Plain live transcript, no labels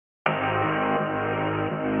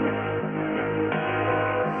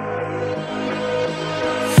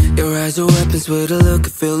Eyes are weapons with a look, I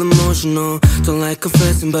feel emotional. Don't like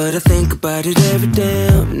confessing, but I think about it every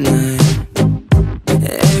damn night.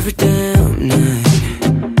 Every damn night.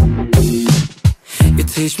 You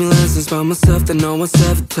teach me lessons about myself that no one's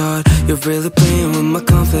ever taught. You're really playing with my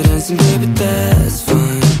confidence, and baby, that's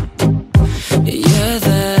fine. Yeah,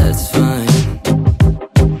 that's fine.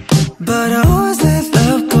 But I always let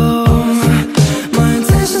love go. My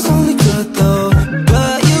intentions only good though.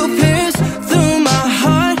 But you pierce through my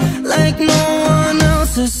heart like no one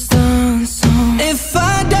else has done. So if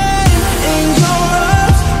I died in your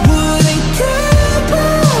arms, wouldn't care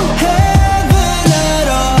about heaven at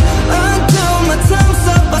all. Until my time's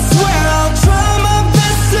up, I swear I'll try my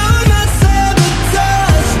best to not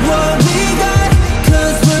sabotage what we got.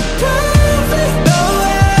 Cause we're perfect the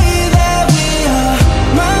way that we are.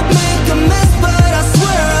 Might make a mess, but I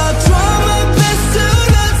swear I'll try my best to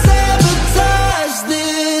not sabotage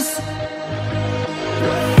this.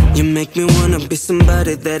 You make me wanna be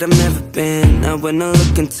somebody that I've never been. Now when I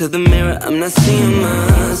look into the mirror, I'm not seeing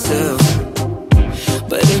myself,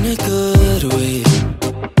 but in a good way.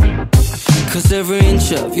 Cause every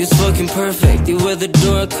inch of you's fucking perfect. You were the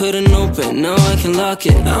door I couldn't open, now I can lock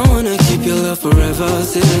it. I wanna keep your love forever,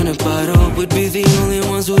 sit in a bottle. We'd be the only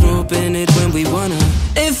ones who'd open it when we wanna.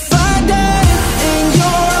 If I died in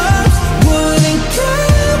your arms, wouldn't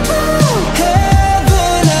care about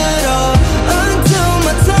heaven at all. Until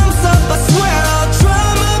my time's up, I swear I'll try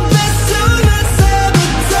my best to not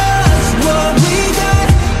sabotage what we got.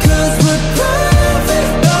 Cause we're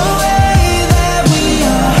perfect the way that we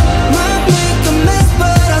are. Might make a mess,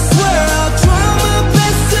 but I swear I'll try my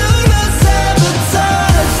best to not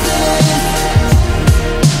sabotage this.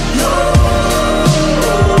 No.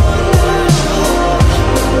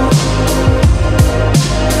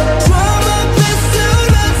 Try my best to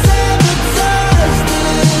not sabotage this.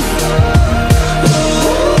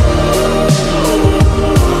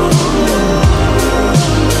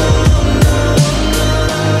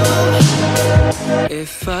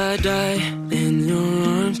 If I die in your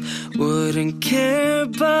arms, wouldn't care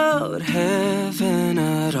about heaven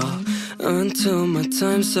at all. Until my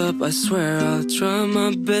time's up, I swear I'll try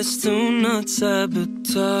my best to not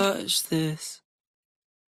sabotage this.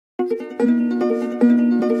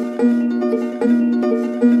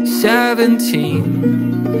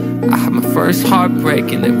 17, I had my first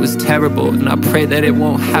heartbreak and it was terrible. And I pray that it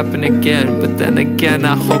won't happen again. But then again,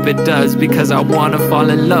 I hope it does, because I wanna fall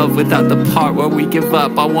in love without the part where we give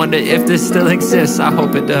up. I wonder if this still exists, I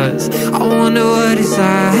hope it does. I wonder what it's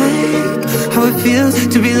like, how it feels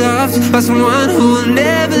to be loved by someone who will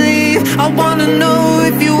never leave. I wanna know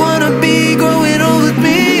if you wanna be growing old with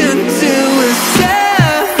me until we're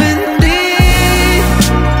 70,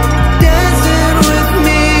 dancing with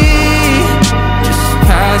me, just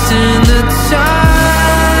passing the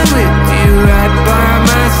time with you right by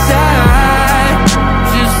my side.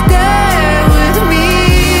 Just stay with me,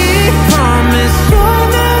 promise you'll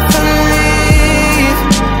never leave.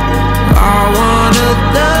 I wanna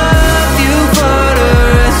love you for the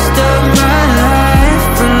rest of my life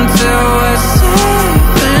until we're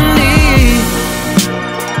 70.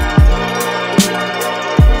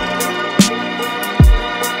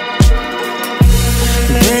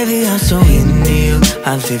 Baby, I'm so into you.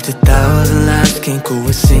 I've lived 1,000 lives, can't go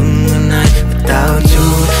a single night without you.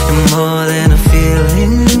 You're more than a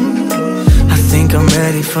feeling. I think I'm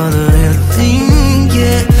ready for the real thing,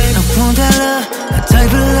 yeah. I want that love, that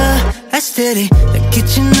type of love, that's steady, that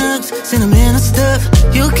kitchen nugs, cinnamon and stuff.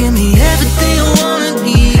 You give me everything I wanna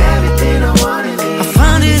need. I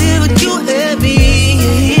found it here with you, baby,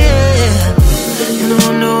 yeah. And I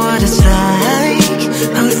wonder what it's like,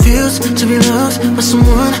 how it feels to be loved by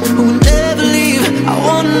someone who will never leave. I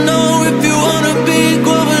wanna know if you wanna be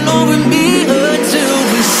growing old with me until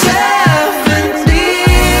we're 70,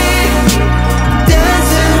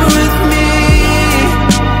 dancing with me,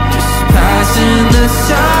 just passing the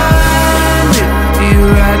time with you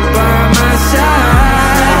right by my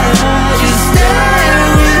side. Just stay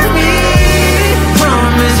with me,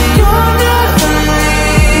 promise you'll never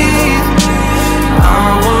leave. I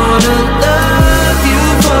wanna love you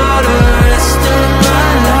for the rest of my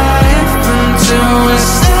life until we're 70.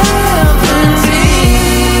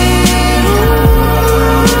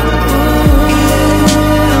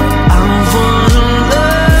 I wanna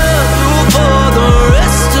love you for the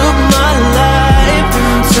rest of my life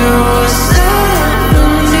until we're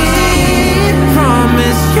 70.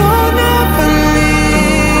 Promise you'll never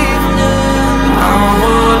leave. I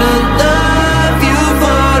wanna love you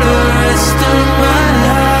for the rest of my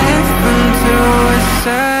life until we're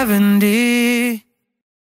 70.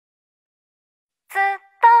 ずっ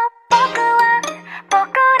と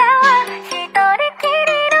僕らは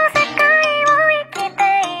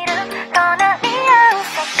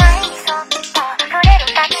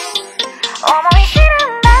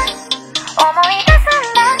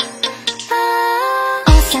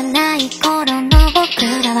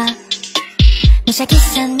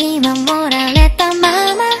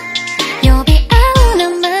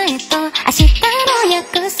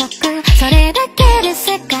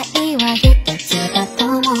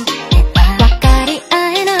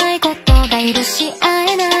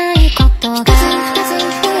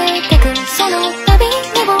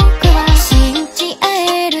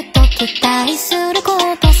愛するこ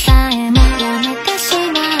とさえもやめてし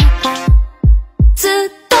まった。ずっ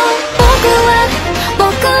と僕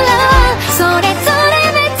らはそれぞれ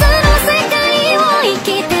別の世界を生き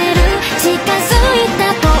てる。近づいた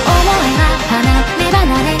と思えば離れ離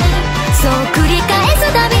れに、そう繰り返す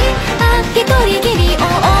たび一人きりを思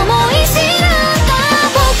い知らんだ。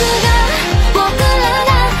僕ら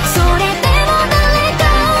がそれでも誰か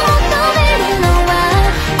を求めるのは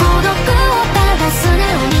孤独をただ素直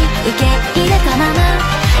に受け入れたまま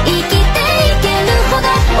生きていけるほど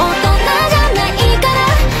大人じゃないから。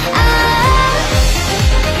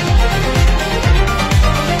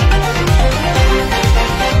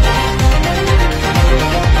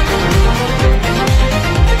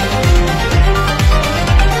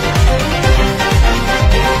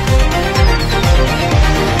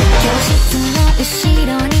教室の後ろ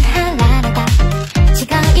に貼られた違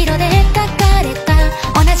う色で描かれた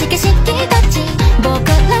同じ景色たち。僕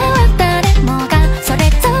らは誰もがそれ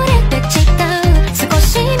ぞれで違う。少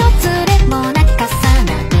しのズレもなかさ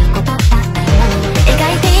なることだったよ。描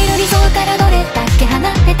いている理想からどれだけ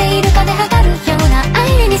離れているかで測るような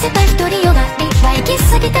愛に似せた独りよがりは行き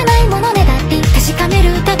過ぎてないものねだり。確かめ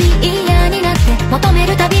るたび嫌になって求め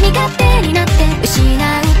るたびに勝手になって失う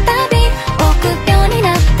たび臆病に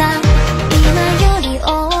なった。今より多く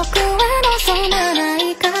は望まな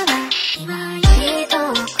いから、今より遠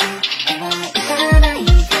くへは行かない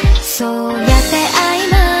で。そうやって曖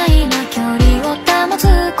昧な距離を保つ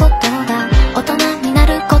ことが大人にな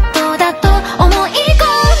ることだと思い込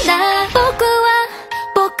んだ。僕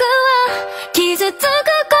は傷つくこ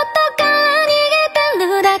とから逃げて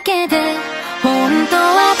るだけで、本当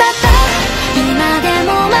はただ今で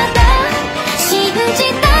もまた信じたい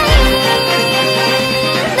ん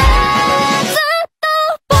だ。ずっと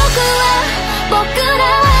僕ら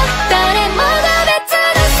は誰もが別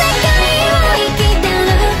の世界を生きてる。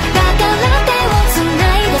だから手をつな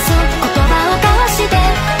いでそう言葉を交わして、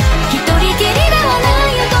一人きりではな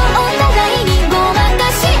いよとお互いにごまか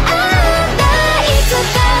し合うんだ。い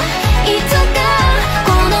つかこ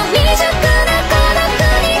の未熟な孤独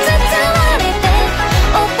に包まれて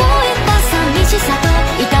覚えた寂しさと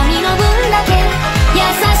痛みの分だけ優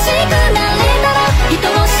しくなれたら、人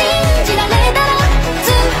を信じられたら、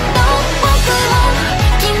ずっと僕も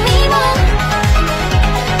君も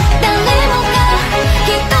誰もが一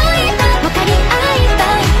人だ。分かり合いた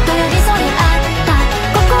いと寄り添い合った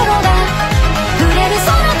心が触れるそ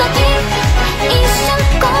の時、一瞬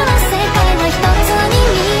この世界は一つに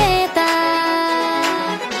見えた。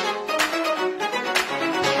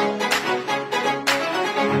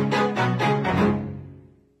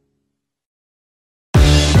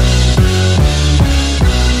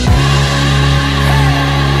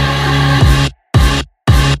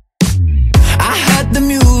I heard the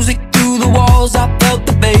music through the walls, I felt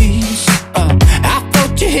the bass. I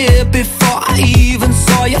felt you here before I even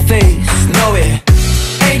saw your face. No, it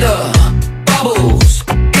ain't the bubbles,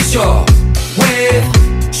 it's your wave.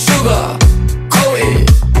 Sugar coated,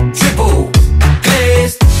 triple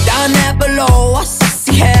glazed. Down there below us, I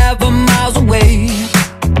see heaven miles away.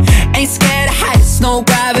 Ain't scared of heights, no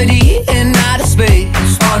gravity in outer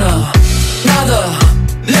space. On another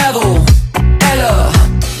level,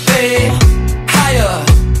 elevate higher,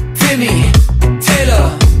 feel me,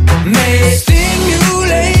 tailor made.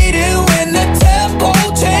 Stimulated when the tempo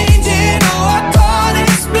changing. Oh, I can't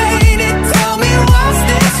explain it. Tell me what's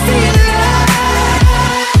this feeling?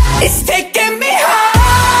 It's taking me high.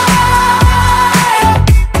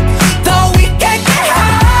 Thought we can get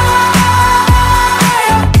high,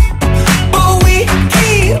 but we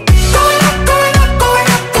keep going up, going up, going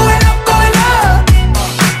up, going up, going up.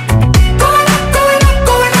 Going up, going up,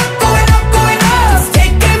 going up, going up, going up. It's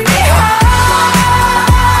taking me high.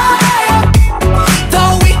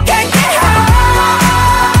 Thought we can get high,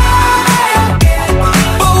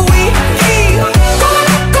 but we keep going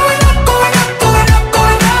up, going up, going up, going up,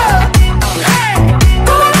 going up. Hey,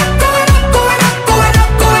 going up, going up, going up, going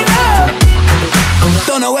up, going up.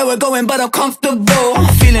 Don't know where we're going, but I'm comfortable.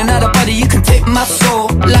 Feeling out of body, you can take my soul.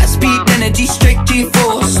 Light speed, energy, straight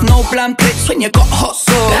G-force. No blind picks when you got hot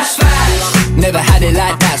sauce. That's fast. Never had it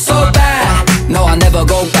like that, so bad. No, I'll never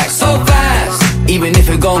go back so fast. Even if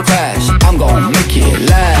it gon' crash, I'm gon' make it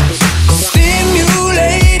last.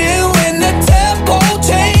 Stimulated when the tempo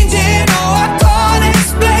changing. Oh, I can't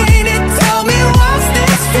explain it. Tell me what's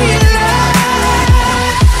this feeling?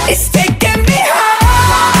 It's taking me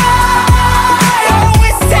high. Oh,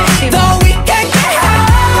 it's taking me. Though we can get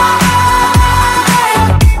high,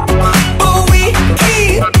 but we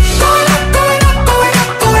keep going up, going up, going up,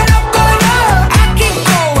 going up, going up. I keep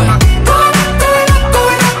going, going up, going up,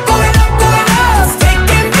 going up, going up, going up. It's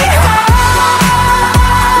taking me high.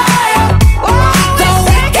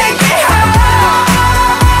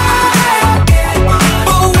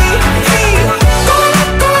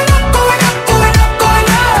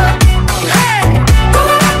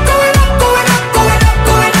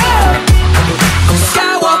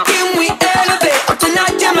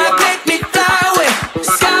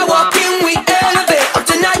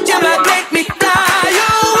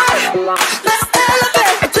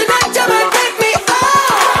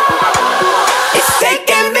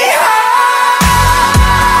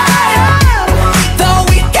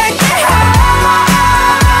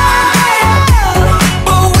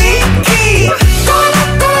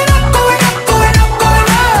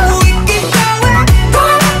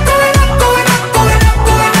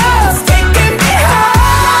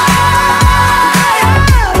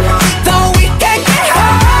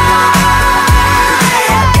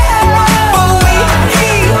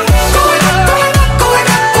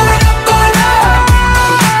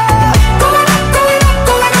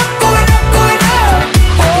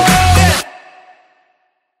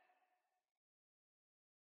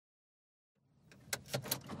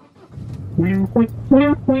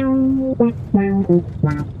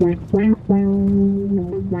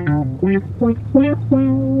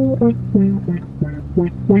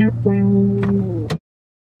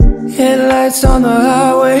 Headlights on the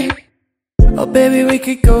highway. Oh baby, we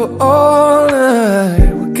could go all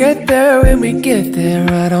night. We'll get there when we get there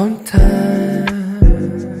right on time.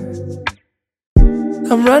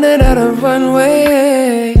 I'm running out of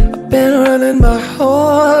runway. I've been running my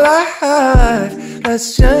whole life.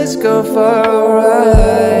 Let's just go for a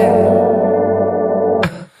ride.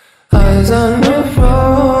 Eyes on the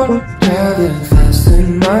road, driving fast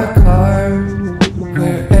in my car.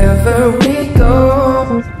 Wherever we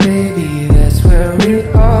go, baby, that's where we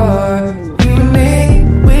are. You and me,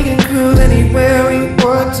 we can cruise anywhere we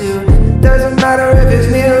want to. Doesn't matter if it's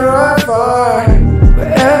near or far.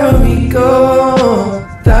 Wherever we go,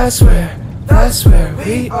 that's where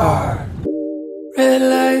we are. Red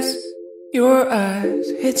lights, your eyes,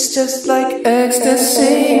 it's just like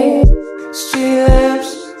ecstasy. Street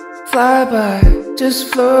lamps fly by, just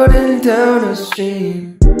floating down the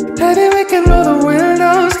stream. Baby, we can roll the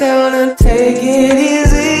windows down and take it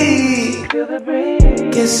easy. Feel the breeze,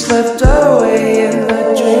 get swept away in the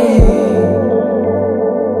dream.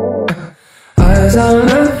 Eyes on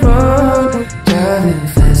the road, driving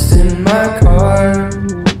fast in my car.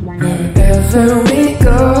 Wherever we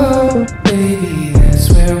go, baby, that's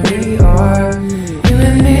where we are. You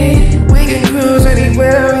and me, we can cruise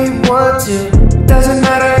anywhere we want to. Doesn't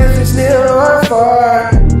matter if it's near or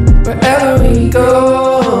far. Wherever we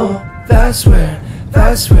go, that's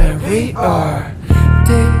where we are.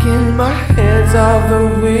 Taking my hands off the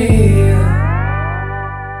wheel.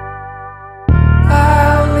 I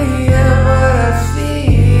only am what I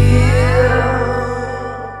feel.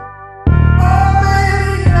 Oh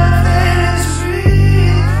baby, nothing is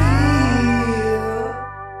real.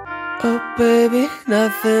 Oh baby,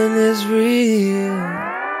 nothing is real.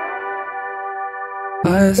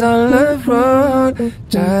 Eyes on the road,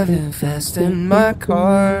 driving fast in my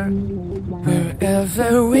car.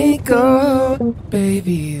 Wherever we go,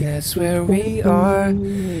 baby, that's where we are.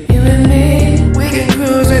 You and me, we can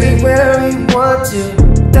cruise anywhere we want to.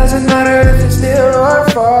 Doesn't matter if it's near or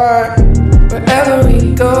far. Wherever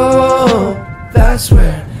we go, that's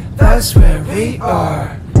where we are. That's where we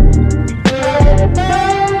are.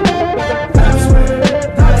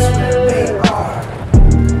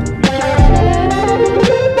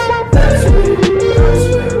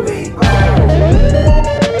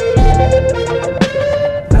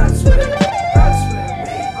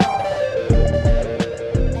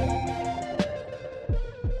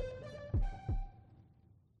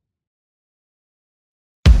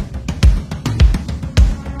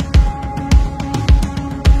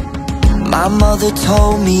 My mother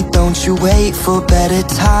told me, don't you wait for better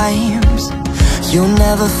times. You'll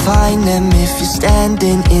never find them if you're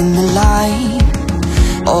standing in the line.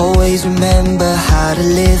 Always remember how to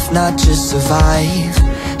live, not just survive.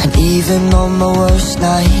 And even on my worst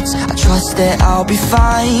nights, I trust that I'll be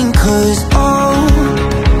fine. Cause oh,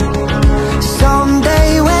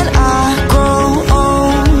 someday when I grow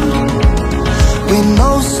old, with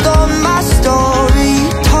most of my story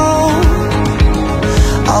told,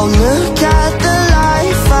 I'll look at the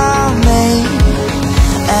life I made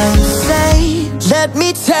and say, let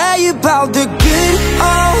me tell you about the good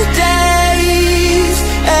old days.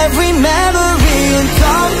 Every memory and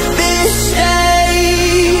dumb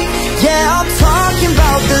mistake. Yeah, I'm talking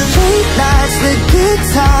about the late nights, the good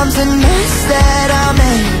times and mess that I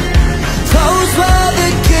made. Those were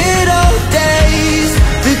the good old days,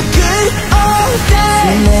 the good old days.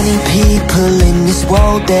 Too many people in this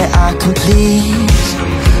world that I can please.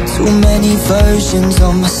 Too many versions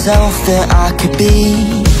of myself that I could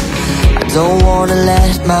be. I don't wanna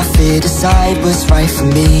let my fear decide what's right for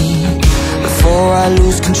me. Before I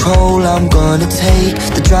lose control, I'm gonna take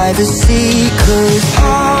the driver's seat. Cause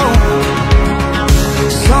oh,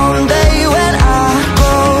 someday when I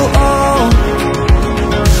grow old,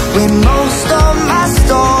 with most of my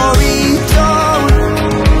story told,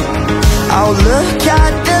 I'll look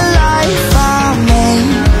at the life I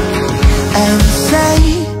made and say,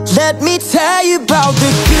 let me tell you about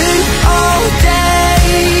the good old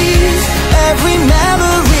days. Every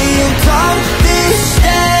memory and dark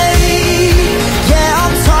mistake. Yeah,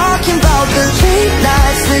 I'm talking about the late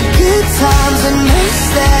nights, the good times and mess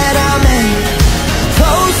that I made.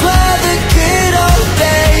 Those were the good old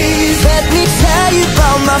days. Let me tell you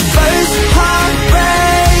about my first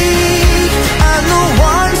heartbreak and the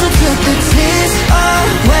ones who took the tears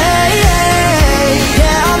away.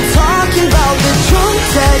 Yeah, I'm talking about the drunk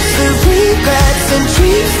texts, the regrets and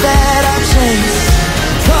dreams that I chased.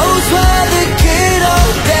 Those were the good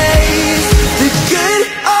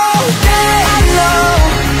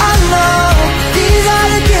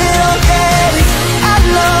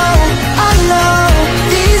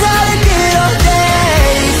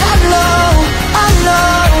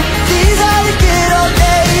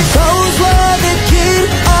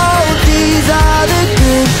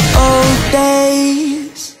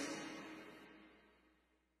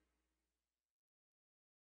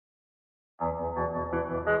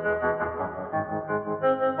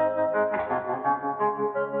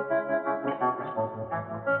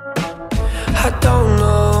I don't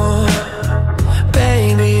know,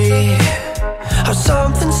 baby, how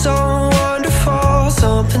something so wonderful,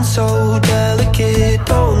 something so delicate,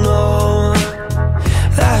 don't know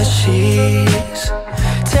that she's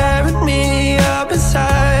tearing me up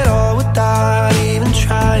inside, all without even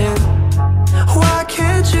trying. Why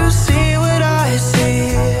can't you see what I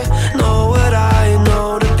see, know what I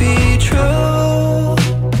know to be true?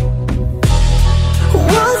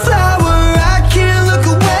 One flower, I can't look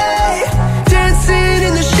away, dancing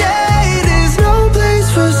in the shade is no place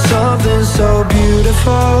for something so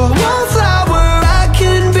beautiful. One flower, I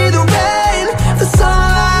can be the rain, the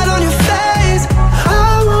sunlight on your face.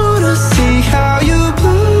 I wanna see how you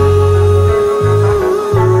bloom.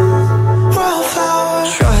 Wildflower,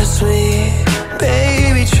 trust me,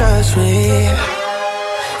 baby, trust me.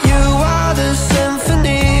 You are the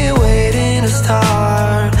symphony waiting to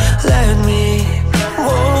start. Let me,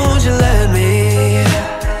 won't you let me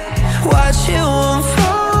watch you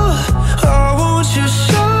unfold? Oh, won't you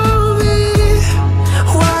show me?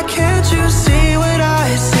 Why can't you see what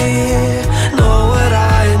I see, know what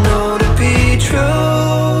I know to be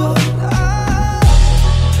true?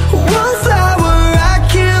 One flower, I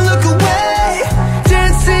can't look away,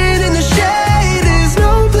 dancing in the shade is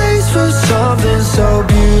no place for something so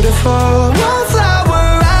beautiful. One flower,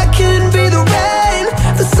 I can be the rain,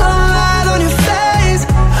 the sunlight on your face.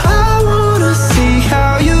 I wanna see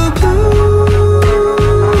how you bloom.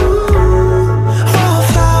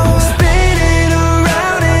 Wildflower, spinning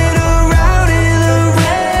around and around in the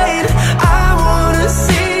rain. I wanna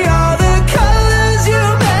see all the colors you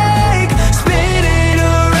make, spinning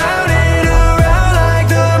around and around like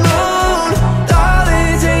the moon.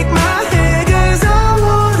 Darling, take my hand, 'cause I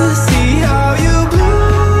wanna see how you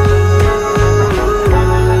bloom.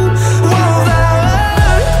 Wildflower,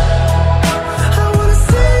 I wanna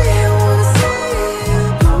see you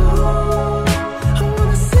bloom. I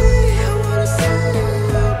wanna see you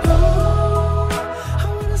bloom. I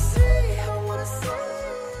wanna see you bloom.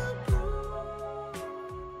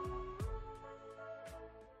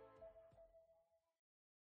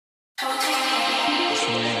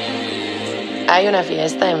 Hay una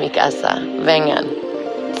fiesta en mi casa. Vengan.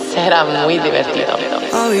 Será muy divertido.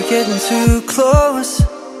 Are we getting too close?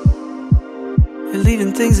 You're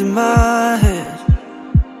leaving things in my head.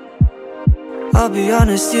 I'll be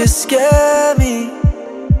honest, you scare me.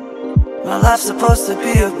 My life's supposed to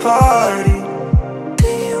be a party. Do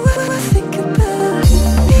you ever think about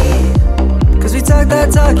me? 'Cause we talk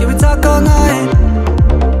that talk, yeah, we talk all night.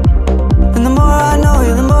 And the more I know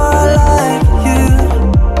you, the more I like you.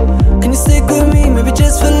 Can you stick with me, maybe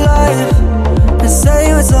just for life? And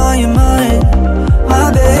say what's on your mind, my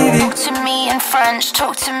baby. Talk to me in French,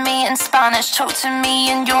 talk to me in Spanish, talk to me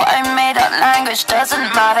in your own made-up language. Doesn't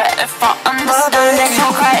matter if I understand it.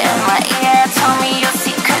 Talk right in my ear, tell me your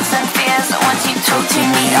secrets and fears. Once you talk to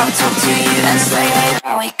me, I'll talk to you and say, hey,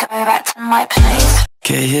 shall we go back to my place?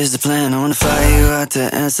 Okay, here's the plan. I wanna fly you out to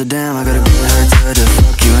Amsterdam. I gotta be her to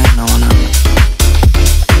fuck you and I wanna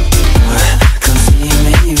come see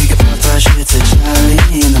me. We can pop our shit to Charlie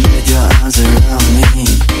and then put your arms around me.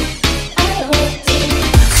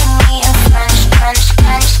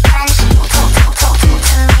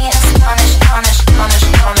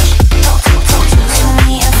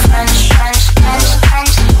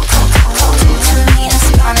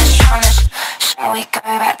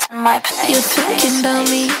 You're thinking about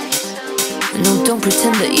me. No, don't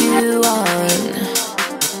pretend that you aren't.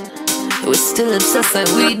 We're still obsessed like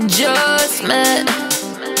we just met.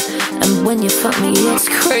 And when you fuck me, it's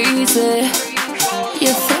crazy.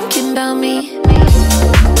 You're thinking about me.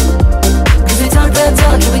 'Cause we talk that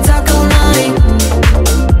talk, and we talk all night.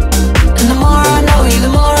 And the more I know you, the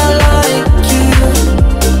more I like you.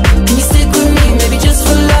 Can you stick with me, maybe just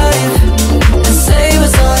for life? And say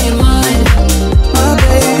what's on your mind, my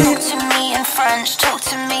baby. Talk to me in French, talk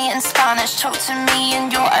to me in Spanish, talk to me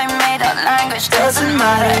in your own made-up language. Doesn't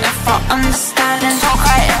matter if I understand it. Talk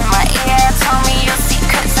right in my ear, tell me your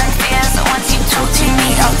secrets and fears. Once you talk to me,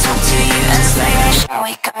 I'll talk to you and say, hey, shall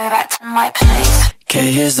we go back to my place?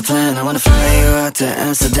 Okay, here's the plan. I wanna fly you out to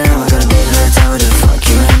Amsterdam. I gotta be her to fuck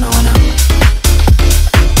you and I wanna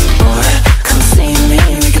come see me.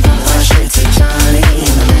 We can pop our shit to Johnny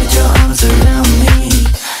and then put your arms around me.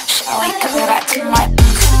 Shall we go back to my place?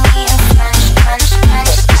 French, French,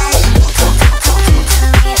 French, French. Talk to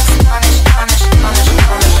me in Spanish, Spanish, Spanish,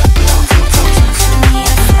 Spanish. Talk to me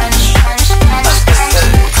in French, French, French,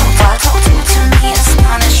 French. Talk to me in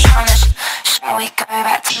Spanish, Spanish. Shall we go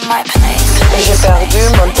back to my place? J'ai perdu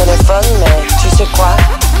mon téléphone, mais tu sais quoi?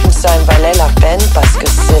 Ça en valait la peine parce que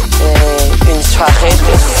c'était une soirée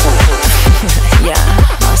de fou. Yeah,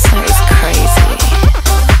 last night was crazy.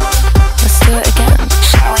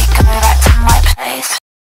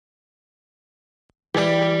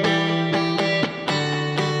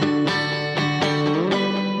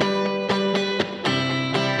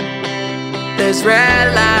 There's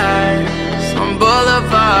red lights on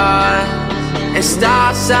boulevards and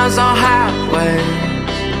stop signs on highways.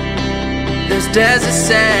 There's desert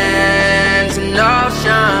sands and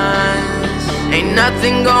oceans. Ain't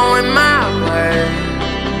nothing going my way.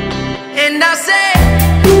 And I say,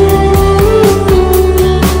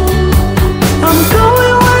 I'm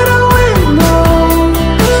going where the wind blows.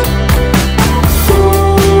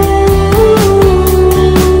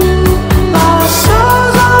 My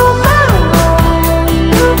soul's on my own.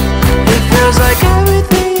 It feels like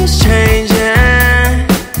everything is changing.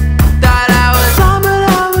 Thought I was on, but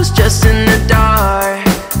I was just in the dark.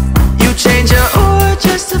 You change your aura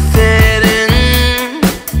just to fit in.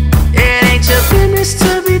 It ain't your business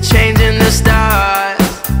to be changing the stars.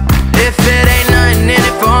 If it ain't nothing in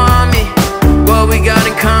it for me, what we got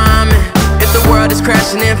in common? If the world is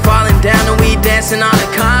crashing and falling down and we dancing on a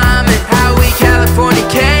comet, how we California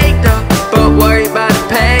caked up, but worried about the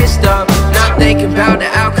pay stub, not thinking about the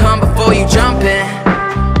outcome before you jump in.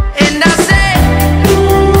 And I say,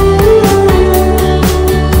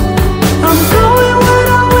 I'm going where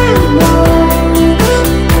the wind blows.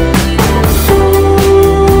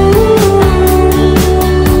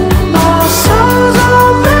 My soul's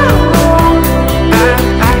on my own.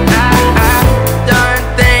 I've done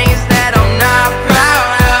things that I'm not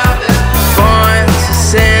proud of. Born to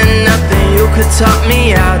sin, nothing you could talk me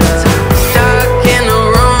out of. Stuck in a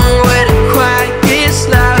room where the quiet gets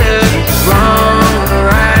louder. Wrong or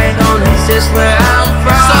right, only exist where I'm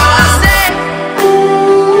from. So I say,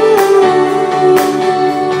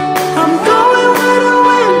 I'm going where the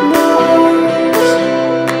wind blows.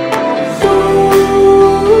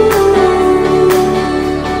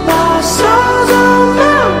 My soul's on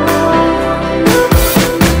my own.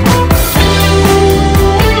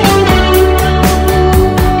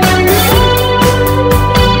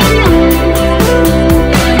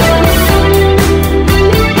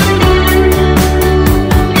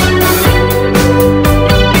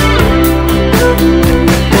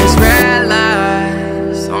 There's red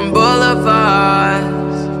lights on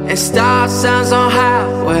boulevards and stop signs on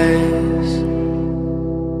highways.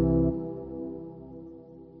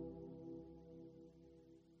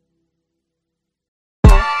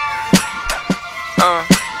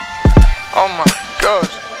 Oh my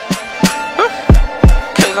gosh.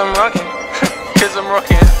 Cause I'm rocking. Cause I'm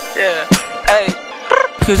rocking. Yeah. Hey.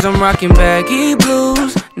 Cause I'm rocking baggy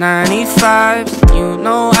blues, 95s. You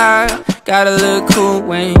know I gotta look cool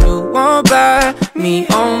when you walk by me.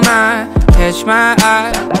 Oh my, catch my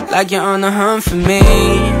eye like you're on the hunt for me.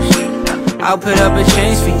 I'll put up a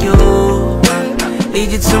change for you.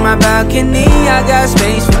 Lead you to my balcony, I got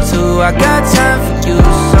space for two. I got time for you,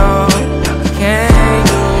 so can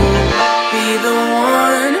you be the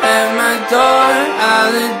one at my door?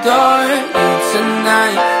 I'll adore you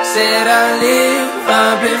tonight. Said I'll live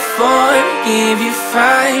up before, give you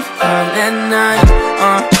 5, come at night.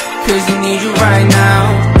 Cause I need you right now.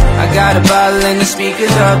 I got a bottle and the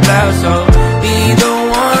speakers up loud, so be the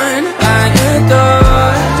one I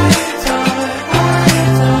adore.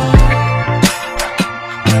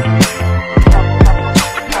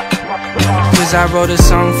 Cause I wrote a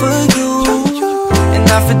song for you and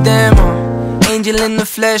not for them. Angel in the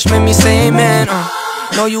flesh made me say amen.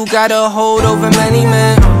 Know you got a hold over many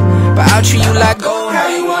men, but I'll treat you like gold, how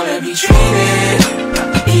you wanna be treated.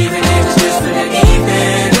 Even if it's just for the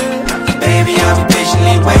evening, baby, I'll be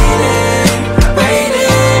patiently waiting,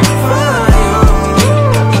 waiting for you.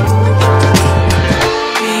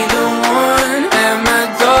 Be the one at my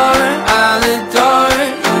door, I'll adore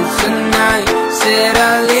you tonight. Said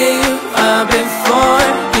I'll live up before,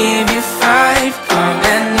 give you 5, come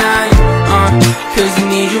at night. Cause I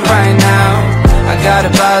need you right now. I got a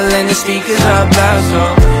bottle and the speakers up loud, so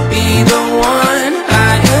be the one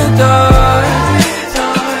I adore.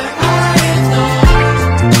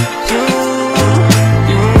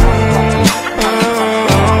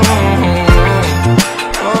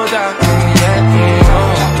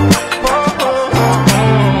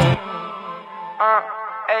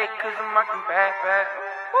 Hey, cause I'm rockin' bad.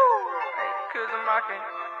 Woo! Hey, cause I'm rockin'.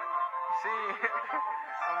 See,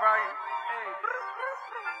 I'm rockin'. Hey.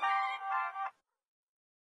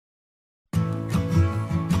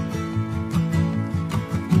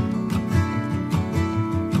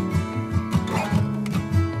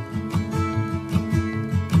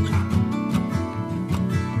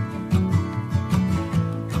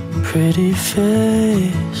 Pretty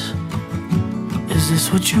face, is this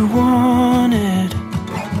what you wanted?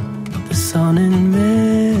 The sun in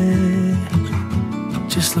me,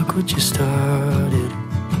 just look what you started.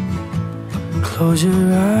 Close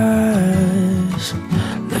your eyes,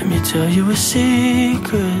 let me tell you a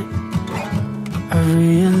secret. I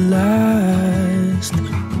realized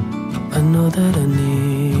I know that I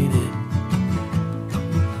need it.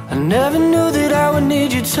 I never knew that I would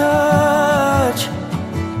need your touch,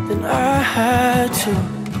 then I had to.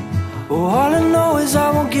 Oh, all I know is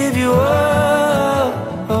I won't give you up.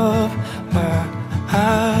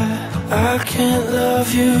 I can't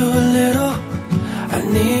love you a little. I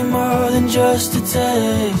need more than just a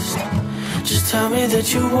taste. Just tell me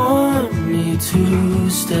that you want me to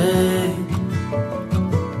stay.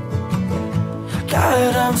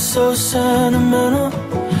 God, I'm so sentimental.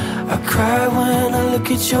 I cry when I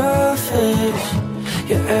look at your face.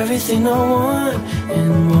 You're everything I want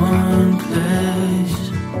in one place.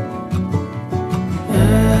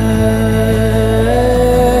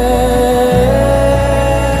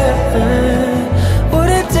 What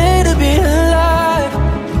a day to be alive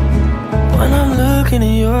when I'm looking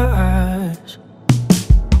in your eyes.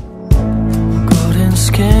 Golden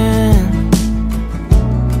skin,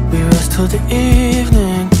 we rest till the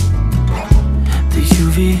evening. The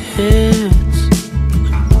UV hits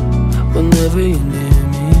whenever you're near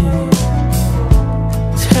me.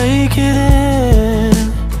 Take it in,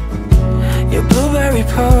 your blueberry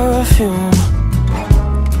perfume.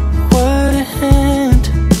 What a hint,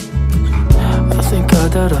 I thank God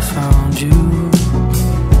that I found you.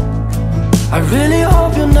 I really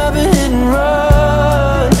hope you'll never hit and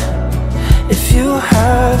run. If you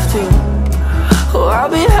have to, oh, I'll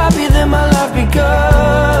be happy that my life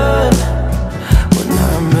begun. When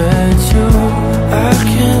I met you, I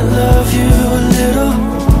can't love you a little.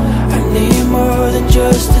 I need more than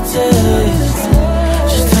just a taste.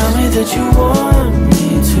 Just tell me that you want me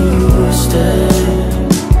to stay.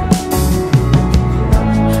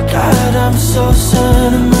 God, I'm so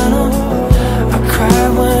sentimental. I cry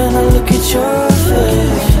when I look at your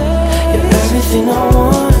face. You're everything I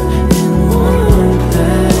want